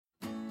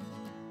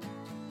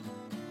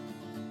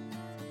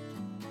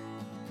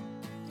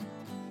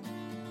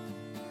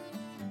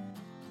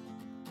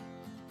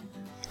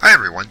Hi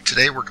everyone,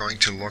 today we're going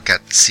to look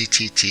at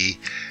CTT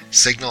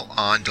signal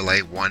on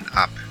delay 1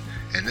 up,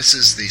 and this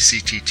is the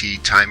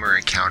CTT timer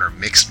and counter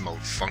mixed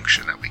mode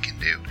function that we can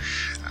do,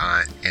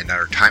 and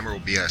our timer will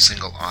be a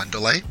single on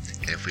delay.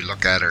 And if we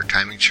look at our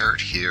timing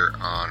chart here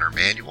on our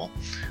manual,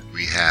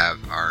 we have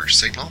our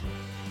signal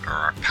or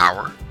our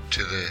power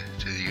to the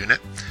unit,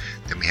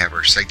 then we have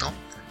our signal,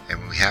 and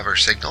when we have our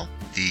signal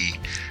the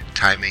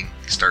timing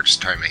starts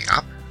timing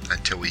up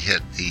until we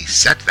hit the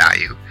set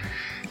value,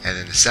 and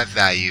then the set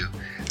value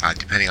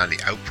depending on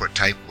the output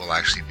type will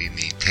actually be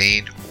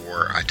maintained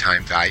or a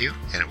time value,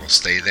 and it will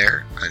stay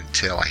there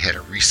until I hit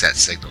a reset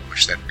signal,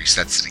 which then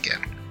resets it again.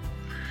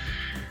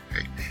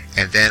 Okay.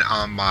 And then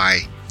on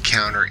my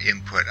counter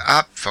input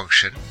up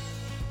function,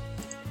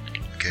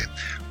 okay,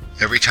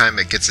 every time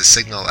it gets a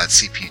signal at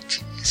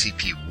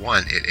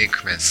CP1 it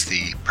increments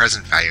the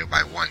present value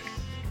by 1.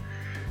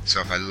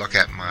 So if I look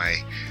at my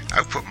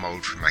output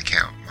mode for my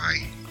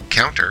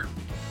counter,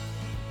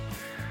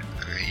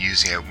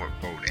 using output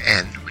mode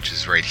N, which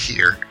is right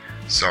here.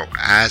 So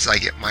as I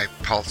get my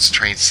pulse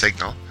train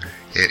signal,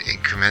 it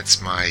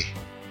increments my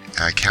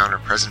counter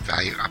present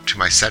value up to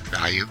my set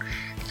value,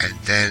 and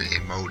then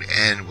in mode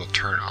N will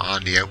turn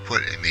on the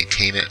output and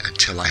maintain it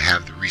until I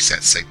have the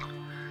reset signal.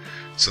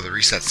 So the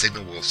reset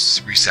signal will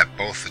reset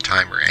both the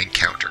timer and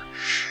counter.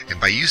 And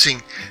by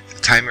using the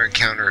timer and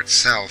counter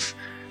itself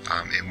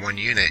in one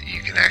unit,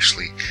 you can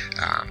actually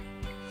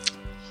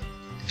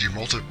do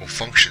multiple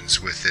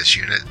functions with this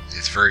unit.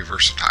 It's very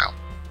versatile.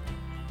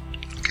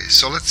 Okay,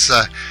 so let's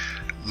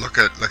look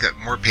at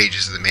more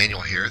pages of the manual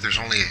here. There's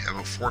only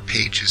about 4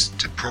 pages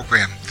to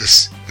program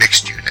this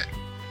mixed unit.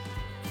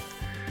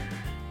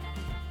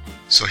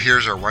 So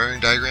here's our wiring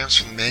diagrams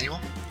from the manual.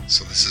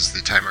 So this is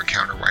the timer and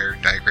counter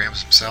wiring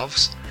diagrams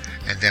themselves,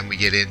 and then we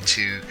get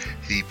into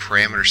the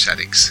parameter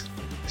settings.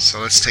 So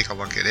let's take a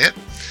look at it,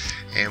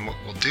 and what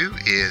we'll do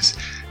is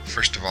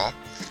first of all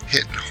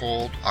hit and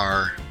hold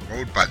our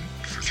mode button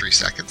for 3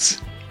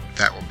 seconds.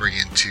 That will bring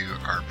into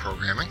our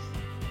programming.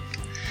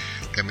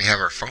 Then we have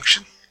our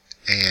function,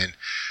 and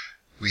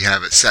we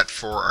have it set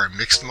for our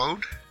mixed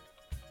mode.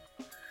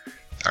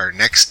 Our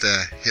next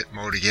hit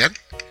mode again,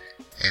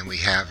 and we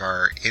have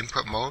our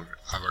input mode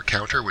of our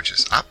counter, which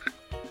is up.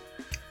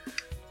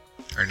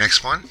 Our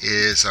next one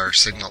is our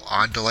signal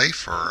on delay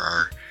for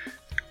our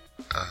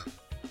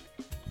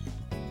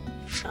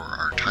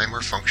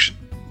timer function.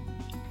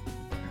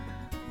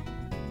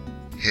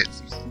 Hit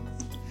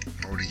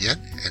mode again,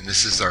 and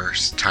this is our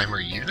timer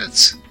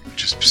units,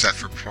 which is set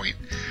for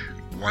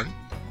 0.1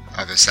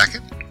 of a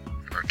second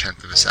or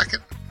 1/10 of a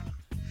second.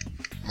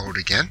 Mode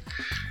again.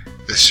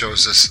 This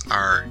shows us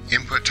our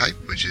input type,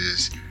 which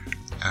is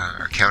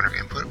our counter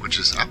input, which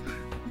is up.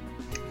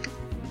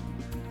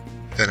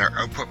 Then our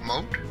output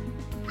mode,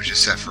 which is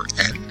set for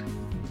N.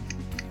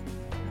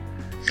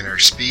 And our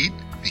speed,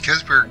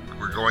 because we're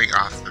going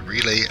off the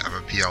relay of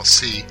a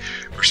PLC,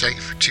 we're setting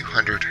it for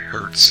 200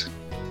 Hertz.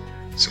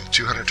 So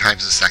 200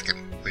 times a second,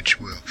 which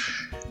will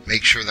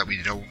make sure that we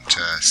don't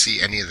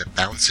see any of the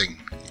bouncing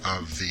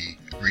of the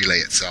relay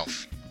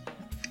itself.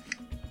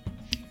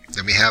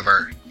 Then we have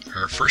our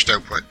first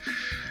output,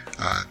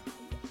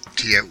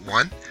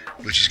 T-out1,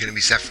 which is going to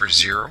be set for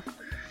 0,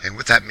 and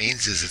what that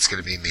means is it's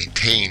going to be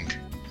maintained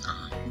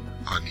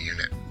on the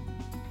unit.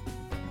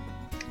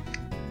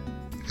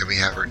 Then we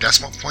have our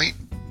decimal point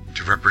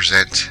to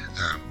represent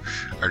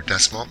our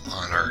decimal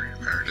on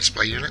our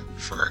display unit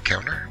for our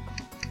counter.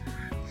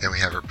 Then we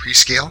have our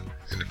prescale,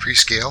 and the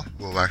prescale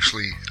will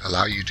actually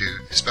allow you to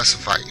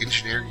specify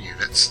engineering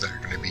units that are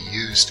going to be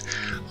used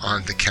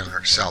on the counter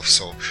itself.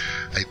 So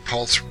a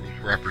pulse will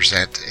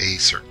represent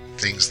certain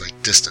things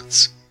like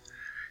distance.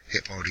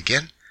 Hit mode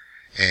again,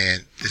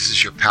 and this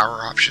is your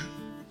power option.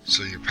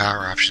 So your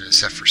power option is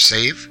set for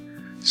save,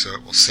 so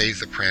it will save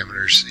the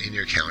parameters in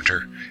your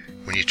counter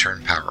when you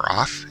turn power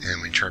off,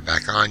 and when you turn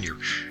back on, your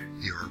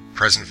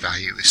present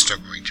value is still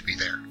going to be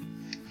there.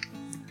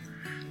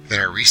 Then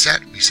our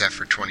reset, we set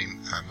for 20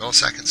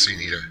 milliseconds, so you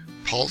need a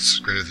pulse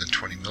greater than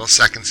 20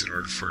 milliseconds in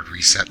order for it to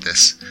reset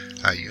this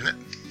unit.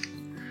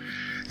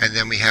 And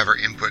then we have our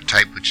input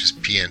type, which is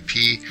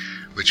PNP,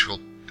 which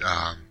will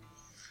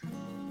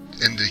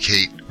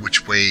indicate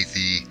which way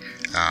the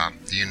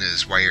unit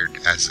is wired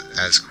as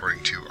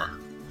according to our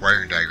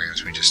wiring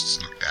diagrams we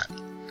just looked at.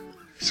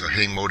 So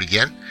hitting mode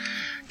again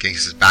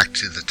takes us back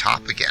to the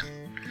top again.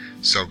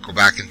 So go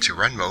back into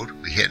run mode,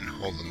 we hit and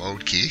hold the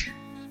mode key,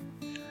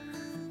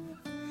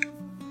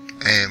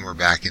 and we're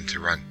back into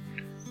run.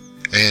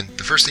 And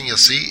the first thing you'll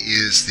see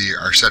is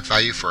our set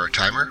value for our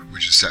timer,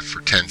 which is set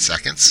for 10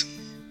 seconds.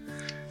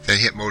 Then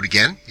hit mode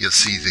again, you'll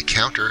see the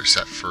counter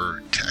set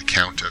for a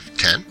count of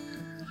 10.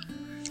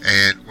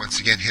 And once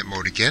again hit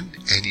mode again,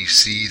 and you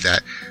see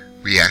that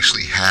we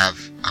actually have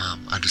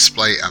a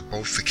display of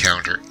both the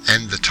counter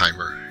and the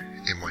timer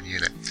in one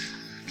unit.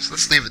 So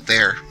let's leave it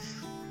there,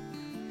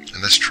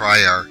 and let's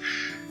try our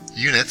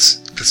units.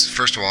 Let's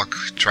first of all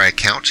try a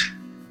count.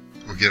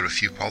 We'll give it a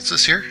few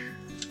pulses here.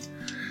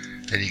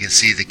 And you can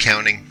see the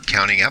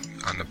counting up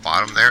on the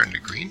bottom there in the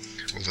green.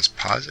 we'll just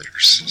pause it or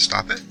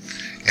stop it.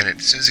 And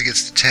as soon as it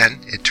gets to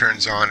 10, it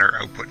turns on our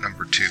output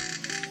number 2.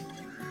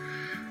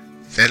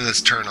 Then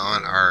let's turn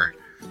on our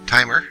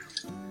timer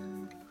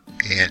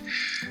and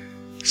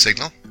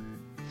signal.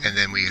 And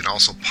then we can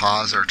also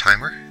pause our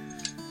timer.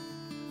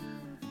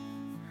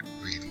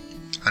 We can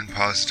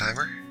unpause the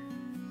timer.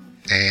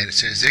 And as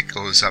soon as it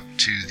goes up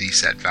to the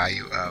set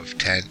value of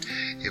 10,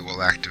 it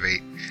will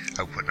activate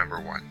output number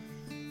 1.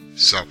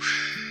 So,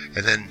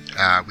 and then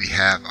we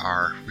have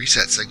our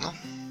reset signal.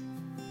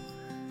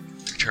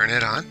 We turn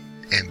it on,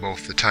 and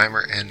both the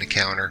timer and the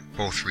counter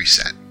both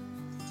reset.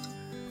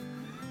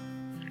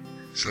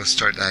 So let's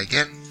start that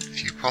again. A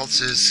few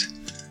pulses.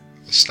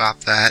 We'll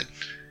stop that.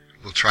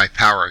 We'll try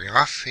powering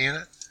off the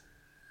unit.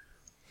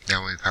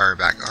 Now when we power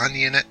back on the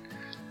unit,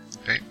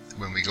 right,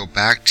 when we go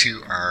back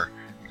to our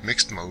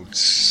mixed mode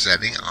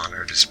setting on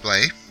our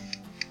display,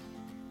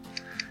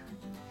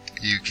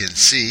 you can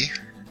see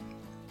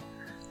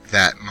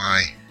that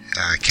my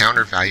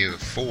counter value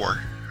of 4,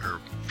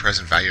 or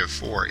present value of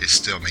 4, is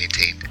still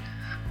maintained.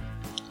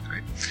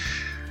 Right.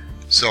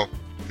 So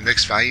the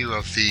mixed value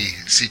of the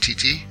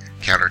CTT,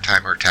 counter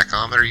timer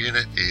tachometer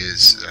unit,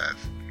 is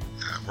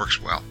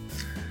works well.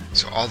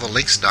 So all the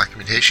links and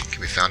documentation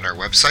can be found on our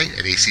website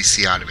at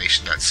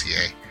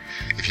accautomation.ca.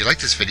 If you like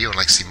this video and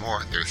like to see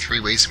more, there are 3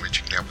 ways in which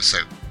you can help us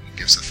out.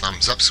 Give us a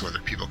thumbs up so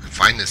other people can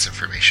find this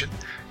information.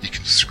 You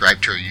can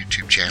subscribe to our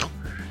YouTube channel.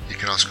 You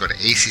can also go to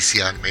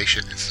ACC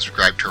Automation and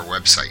subscribe to our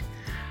website.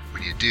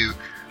 When you do,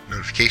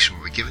 notification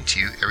will be given to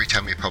you every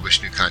time we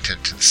publish new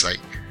content to the site.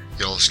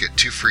 You'll also get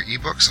 2 free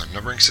ebooks on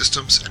numbering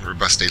systems and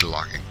robust data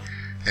logging.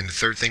 And the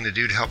third thing to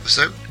do to help us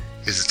out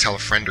is to tell a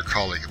friend or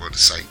colleague about the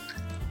site.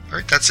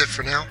 Alright, that's it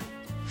for now.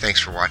 Thanks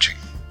for watching.